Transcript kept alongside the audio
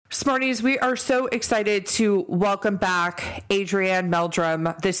Smarties, we are so excited to welcome back Adrianne Meldrum,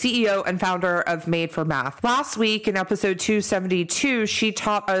 the CEO and founder of Made for Math. Last week in episode 272, she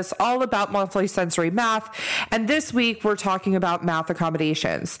taught us all about multisensory math, and this week we're talking about math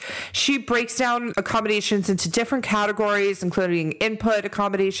accommodations. She breaks down accommodations into different categories, including input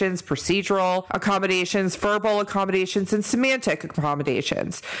accommodations, procedural accommodations, verbal accommodations, and semantic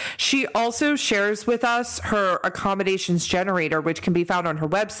accommodations. She also shares with us her accommodations generator, which can be found on her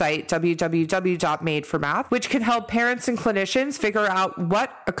website, www.madeformath, which can help parents and clinicians figure out what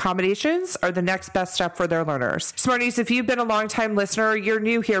accommodations are the next best step for their learners. Smarties, if you've been a longtime listener, you're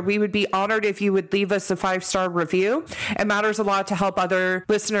new here, we would be honored if you would leave us a 5-star review. It matters a lot to help other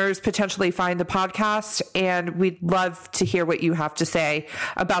listeners potentially find the podcast, and we'd love to hear what you have to say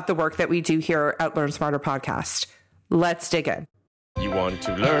about the work that we do here at Learn Smarter Podcast. Let's dig in. You want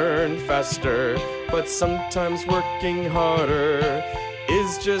to learn faster, but sometimes working harder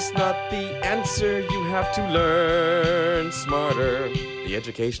is just not the answer. You have to learn smarter. The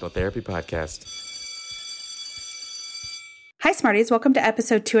Educational Therapy Podcast. Hi, Smarties. Welcome to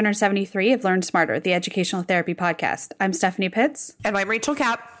episode 273 of Learn Smarter, the Educational Therapy Podcast. I'm Stephanie Pitts. And I'm Rachel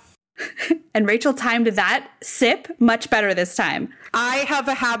Kapp. And Rachel timed that sip much better this time. I have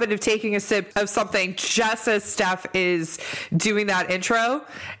a habit of taking a sip of something just as Steph is doing that intro.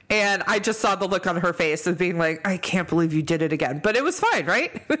 And I just saw the look on her face of being like, I can't believe you did it again. But it was fine,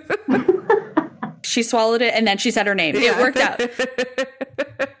 right? She swallowed it and then she said her name. Yeah. It worked out.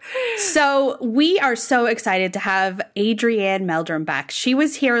 So we are so excited to have Adrianne Meldrum back. She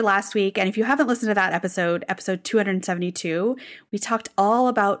was here last week. And if you haven't listened to that episode 272, we talked all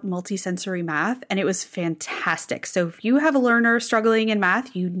about multisensory math and it was fantastic. So if you have a learner struggling in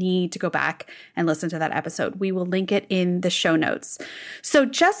math, you need to go back and listen to that episode. We will link it in the show notes. So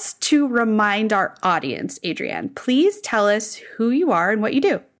just to remind our audience, Adrianne, please tell us who you are and what you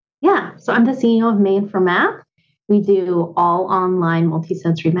do. Yeah, so I'm the CEO of Made for Math. We do all online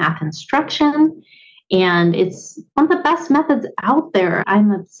multisensory math instruction, and it's one of the best methods out there.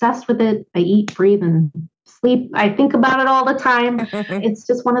 I'm obsessed with it. I eat, breathe, and sleep. I think about it all the time. It's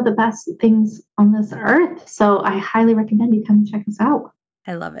just one of the best things on this earth. So I highly recommend you come and check us out.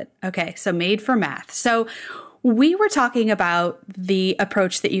 I love it. Okay, so Made for Math. So we were talking about the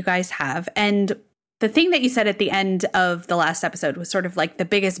approach that you guys have, and the thing that you said at the end of the last episode was sort of like the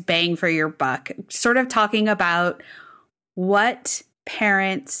biggest bang for your buck, sort of talking about what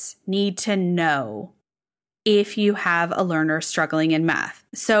parents need to know if you have a learner struggling in math.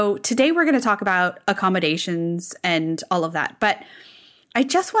 So today we're going to talk about accommodations and all of that. But I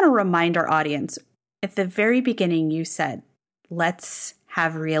just want to remind our audience, at the very beginning, you said, let's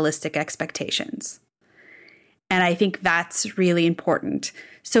have realistic expectations. And I think that's really important.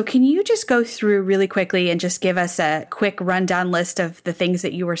 So can you just go through really quickly and just give us a quick rundown list of the things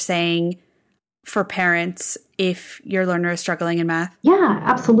that you were saying for parents if your learner is struggling in math? Yeah,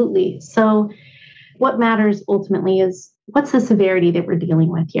 absolutely. So what matters ultimately is what's the severity that we're dealing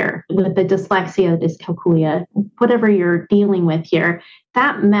with here with the dyslexia, dyscalculia, whatever you're dealing with here,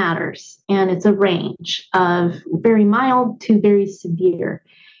 that matters. And it's a range of very mild to very severe.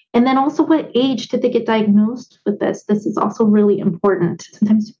 And then also, what age did they get diagnosed with this? This is also really important.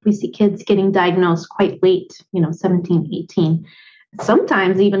 Sometimes we see kids getting diagnosed quite late, 17, 18,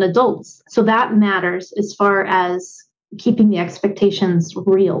 sometimes even adults. So that matters as far as keeping the expectations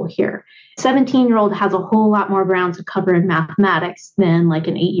real here. 17-year-old has a whole lot more ground to cover in mathematics than like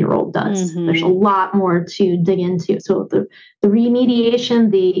an 8-year-old does. Mm-hmm. There's a lot more to dig into. So the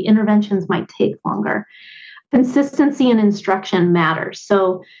remediation, the interventions might take longer. Consistency in instruction matters.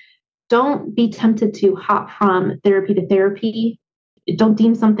 So don't be tempted to hop from therapy to therapy. Don't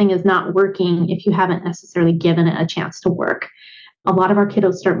deem something as not working if you haven't necessarily given it a chance to work. A lot of our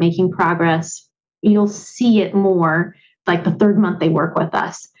kiddos start making progress. You'll see it more like the third month they work with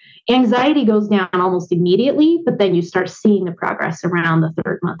us. Anxiety goes down almost immediately, but then you start seeing the progress around the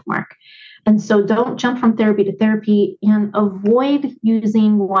third month mark. And so don't jump from therapy to therapy and avoid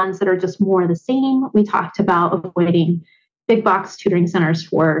using ones that are just more of the same. We talked about avoiding big box tutoring centers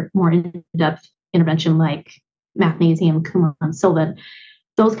for more in-depth intervention like Mathnasium, Kumon, and Sylvan.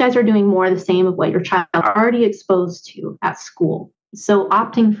 Those guys are doing more of the same of what your child is already exposed to at school. So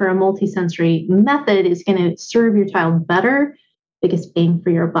opting for a multisensory method is going to serve your child better. Biggest bang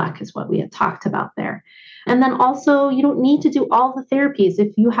for your buck is what we had talked about there. And then also, you don't need to do all the therapies.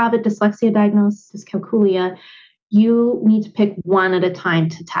 If you have a dyslexia diagnosis, dyscalculia, you need to pick one at a time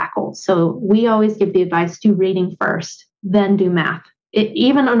to tackle. So we always give the advice, do reading first, then do math.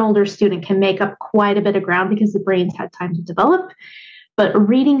 Even an older student can make up quite a bit of ground because the brain's had time to develop. But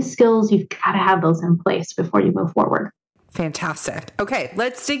reading skills, you've got to have those in place before you move forward. Fantastic. Okay,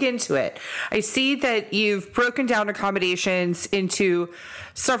 let's dig into it. I see that you've broken down accommodations into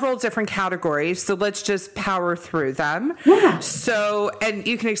several different categories. So let's just power through them. Yeah. So, and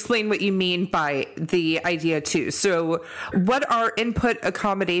you can explain what you mean by the idea too. So what are input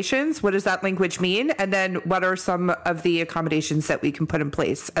accommodations? What does that language mean? And then what are some of the accommodations that we can put in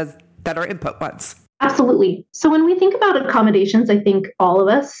place as that are input ones? Absolutely. So when we think about accommodations, I think all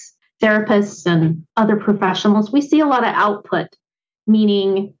of us, therapists and other professionals, we see a lot of output,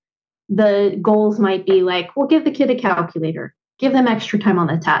 meaning the goals might be like, well, give the kid a calculator, give them extra time on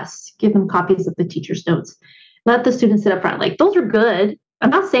the test, give them copies of the teacher's notes, let the students sit up front. Like, those are good.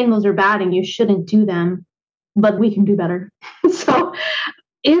 I'm not saying those are bad and you shouldn't do them, but we can do better. So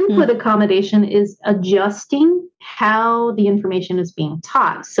input accommodation is adjusting how the information is being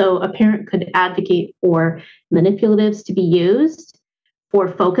taught. So a parent could advocate for manipulatives to be used, for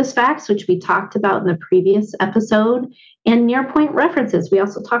focus facts, which we talked about in the previous episode, and near-point references. We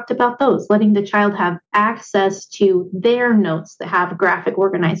also talked about those, letting the child have access to their notes that have graphic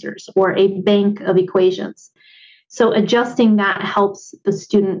organizers or a bank of equations. So adjusting that helps the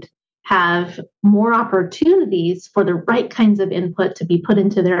student have more opportunities for the right kinds of input to be put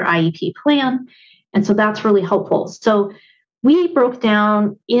into their IEP plan. And so that's really helpful. So we broke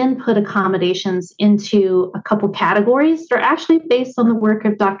down input accommodations into a couple categories. They're actually based on the work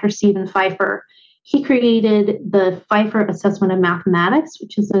of Dr. Stephen Pfeiffer. He created the Pfeiffer Assessment of Mathematics,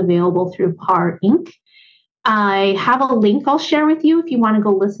 which is available through PAR Inc. I have a link I'll share with you if you want to go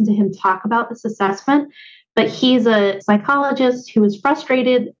listen to him talk about this assessment. But he's a psychologist who was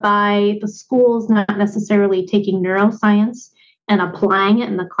frustrated by the schools not necessarily taking neuroscience and applying it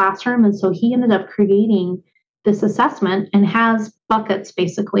in the classroom. And so he ended up creating this assessment and has buckets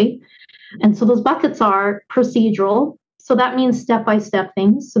basically. And so those buckets are procedural. So that means step-by-step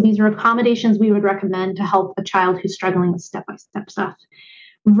things. So these are accommodations we would recommend to help a child who's struggling with step-by-step stuff.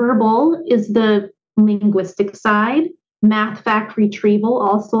 Verbal is the linguistic side. Math fact retrieval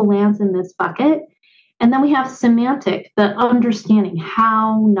also lands in this bucket. And then we have semantic, the understanding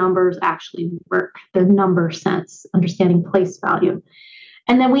how numbers actually work, the number sense, understanding place value.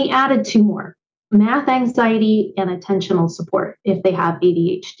 And then we added two more. Math anxiety and attentional support if they have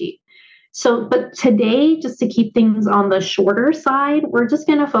ADHD. So, but today, just to keep things on the shorter side, we're just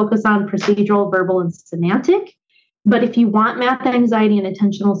going to focus on procedural, verbal, and semantic. But if you want math anxiety and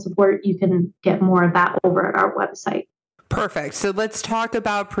attentional support, you can get more of that over at our website. Perfect. So let's talk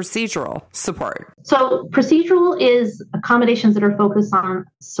about procedural support. So procedural is accommodations that are focused on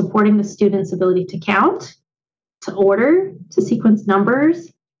supporting the student's ability to count, to order, to sequence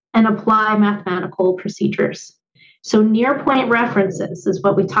numbers, and apply mathematical procedures. So near-point references is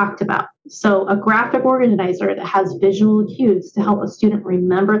what we talked about. So a graphic organizer that has visual cues to help a student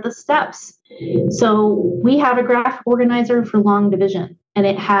remember the steps. So we have a graphic organizer for long division, and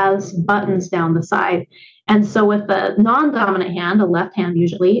it has buttons down the side. And so with the non-dominant hand, a left hand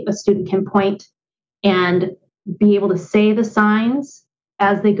usually, a student can point and be able to say the signs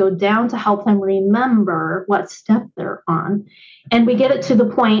as they go down to help them remember what step they're on. And we get it to the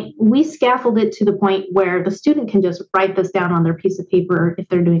point, we scaffold it to the point where the student can just write this down on their piece of paper if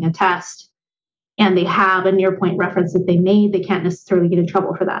they're doing a test and they have a near point reference that they made. They can't necessarily get in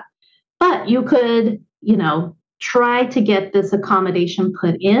trouble for that. But you could, try to get this accommodation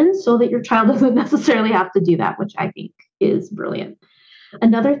put in so that your child doesn't necessarily have to do that, which I think is brilliant.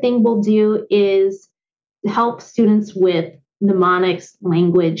 Another thing we'll do is help students with mnemonics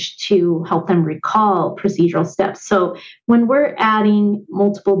language to help them recall procedural steps. So when we're adding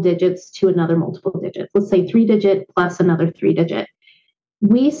multiple digits to another multiple digit, let's say 3-digit plus another 3-digit,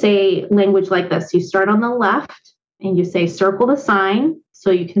 we say language like this. You start on the left and you say circle the sign so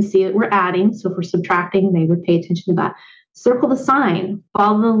you can see that we're adding. So if we're subtracting, they would pay attention to that. Circle the sign,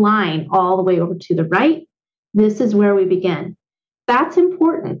 follow the line all the way over to the right. This is where we begin. That's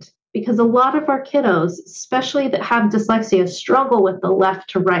important because a lot of our kiddos, especially that have dyslexia, struggle with the left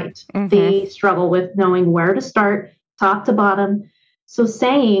to right. Mm-hmm. They struggle with knowing where to start, top to bottom. So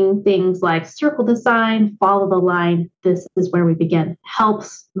saying things like circle the sign, follow the line, this is where we begin,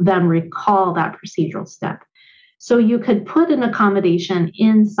 helps them recall that procedural step. So you could put an accommodation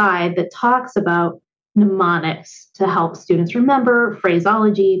inside that talks about mnemonics to help students remember,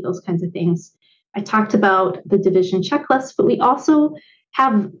 phraseology, those kinds of things. I talked about the division checklist, but we also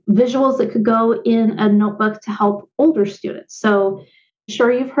have visuals that could go in a notebook to help older students. So I'm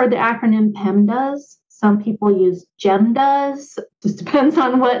sure you've heard the acronym PEMDAS. Some people use GEMDAS. Just depends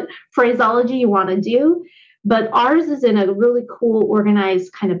on what phraseology you want to do. But ours is in a really cool,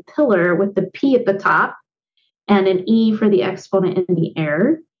 organized kind of pillar with the P at the top and an E for the exponent in the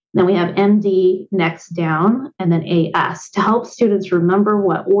air. Then we have MD next down, and then AS to help students remember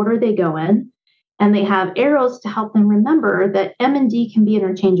what order they go in. And they have arrows to help them remember that M and D can be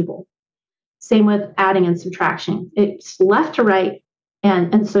interchangeable. Same with adding and subtraction. It's left to right.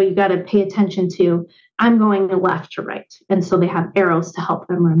 And so you got to pay attention to, I'm going left to right. And so they have arrows to help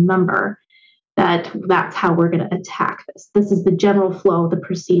them remember that that's how we're going to attack this. This is the general flow, the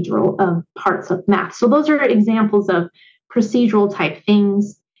procedural of parts of math. So those are examples of procedural type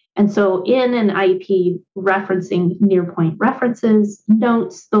things. And so in an IEP, referencing near point references,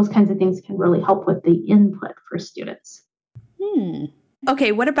 notes, those kinds of things can really help with the input for students.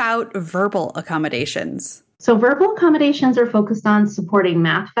 Okay, what about verbal accommodations? So verbal accommodations are focused on supporting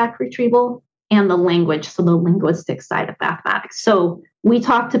math fact retrieval and the language, so the linguistic side of mathematics. So we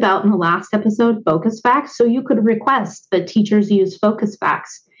talked about in the last episode, focus facts. So you could request that teachers use focus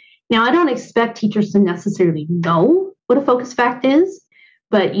facts. Now, I don't expect teachers to necessarily know what a focus fact is,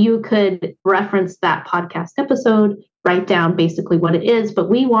 but you could reference that podcast episode, write down basically what it is. But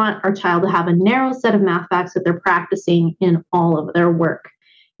we want our child to have a narrow set of math facts that they're practicing in all of their work.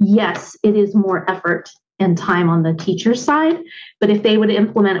 Yes, it is more effort and time on the teacher's side, but if they would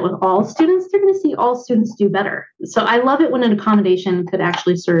implement it with all students, they're going to see all students do better. So I love it when an accommodation could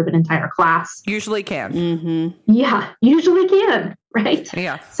actually serve an entire class. Usually can. Mm-hmm. Yeah, usually can, right?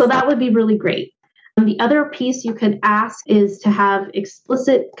 Yeah. So that would be really great. And the other piece you could ask is to have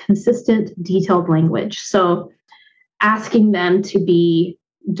explicit, consistent, detailed language. So asking them to be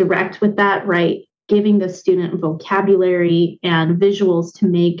direct with that, right? Giving the student vocabulary and visuals to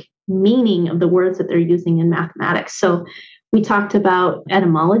make meaning of the words that they're using in mathematics. So we talked about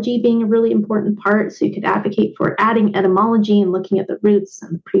etymology being a really important part. So you could advocate for adding etymology and looking at the roots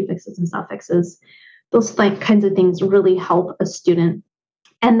and the prefixes and suffixes. Those kinds of things really help a student.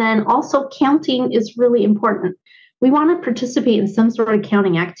 And then also counting is really important. We want to participate in some sort of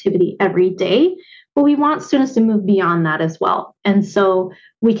counting activity every day, but we want students to move beyond that as well. And so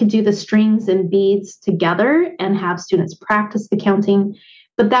we could do the strings and beads together and have students practice the counting.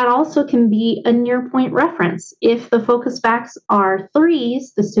 But that also can be a near point reference. If the focus facts are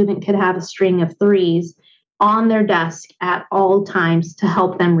threes, the student could have a string of threes on their desk at all times to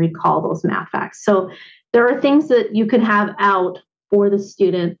help them recall those math facts. So there are things that you could have out for the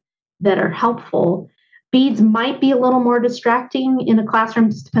student that are helpful. Beads might be a little more distracting in a classroom.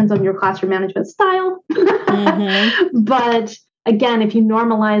 It just depends on your classroom management style. Mm-hmm. But again, if you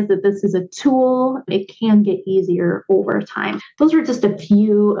normalize that this is a tool, it can get easier over time. Those are just a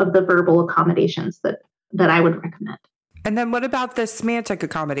few of the verbal accommodations that I would recommend. And then what about the semantic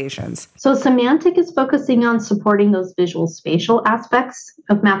accommodations? So semantic is focusing on supporting those visual spatial aspects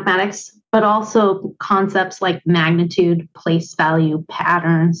of mathematics, but also concepts like magnitude, place value,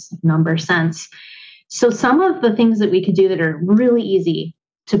 patterns, number sense. So some of the things that we could do that are really easy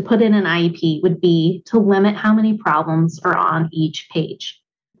to put in an IEP would be to limit how many problems are on each page.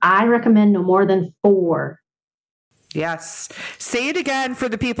 I recommend no more than 4. Yes. Say it again for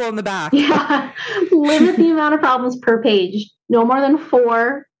the people in the back. Yeah. Limit the amount of problems per page. No more than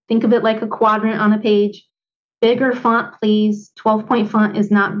 4. Think of it like a quadrant on a page. Bigger font, please. 12-point font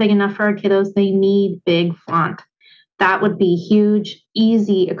is not big enough for our kiddos. They need big font. That would be huge,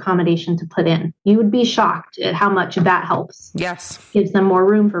 easy accommodation to put in. You would be shocked at how much that helps. Yes. Gives them more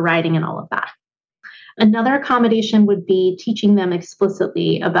room for writing and all of that. Another accommodation would be teaching them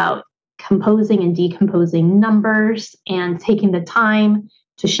explicitly about composing and decomposing numbers and taking the time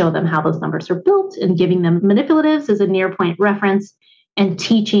to show them how those numbers are built and giving them manipulatives as a near point reference and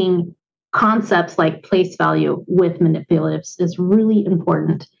teaching concepts like place value with manipulatives is really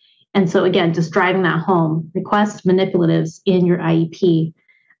important. And so again, just driving that home, request manipulatives in your IEP.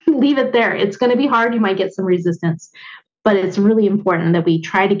 Leave it there. It's going to be hard. You might get some resistance, but it's really important that we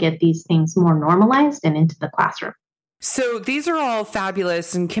try to get these things more normalized and into the classroom. So these are all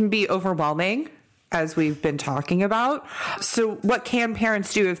fabulous and can be overwhelming, as we've been talking about. So what can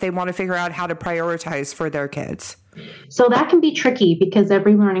parents do if they want to figure out how to prioritize for their kids? So that can be tricky because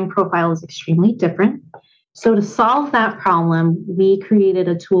every learning profile is extremely different. So to solve that problem, we created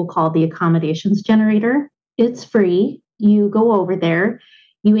a tool called the Accommodations Generator. It's free. You go over there,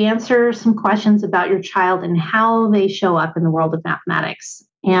 you answer some questions about your child and how they show up in the world of mathematics.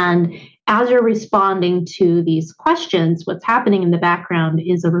 And as you're responding to these questions, what's happening in the background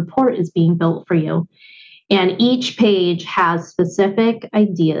is a report is being built for you. And each page has specific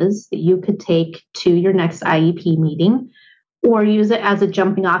ideas that you could take to your next IEP meeting, or use it as a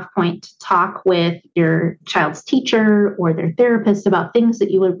jumping off point to talk with your child's teacher or their therapist about things that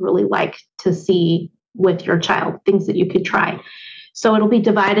you would really like to see with your child, things that you could try. So it'll be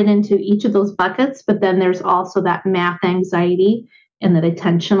divided into each of those buckets, but then there's also that math anxiety and the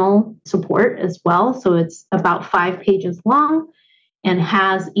attentional support as well. So it's about 5 pages long and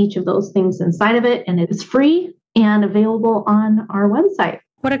has each of those things inside of it. And it is free and available on our website.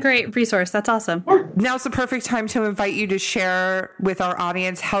 What a great resource. That's awesome. Yeah. Now's the perfect time to invite you to share with our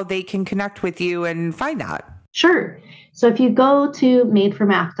audience how they can connect with you and find that. Sure. So if you go to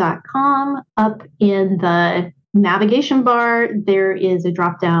madeformath.com, up in the navigation bar, there is a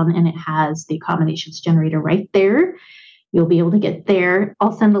drop down and it has the accommodations generator right there. You'll be able to get there.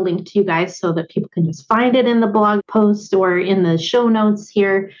 I'll send a link to you guys so that people can just find it in the blog post or in the show notes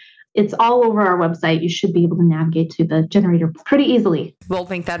here. It's all over our website. You should be able to navigate to the generator pretty easily. We'll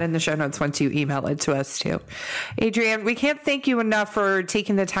link that in the show notes once you email it to us too. Adrianne, we can't thank you enough for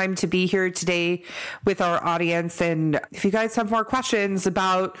taking the time to be here today with our audience. And if you guys have more questions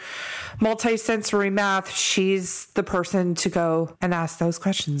about multisensory math, she's the person to go and ask those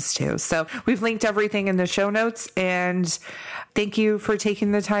questions to. So we've linked everything in the show notes, and thank you for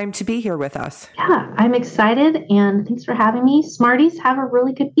taking the time to be here with us. Yeah, I'm excited, and thanks for having me. Smarties, have a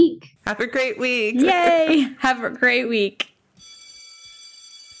really good week. Have a great week. Yay! Have a great week.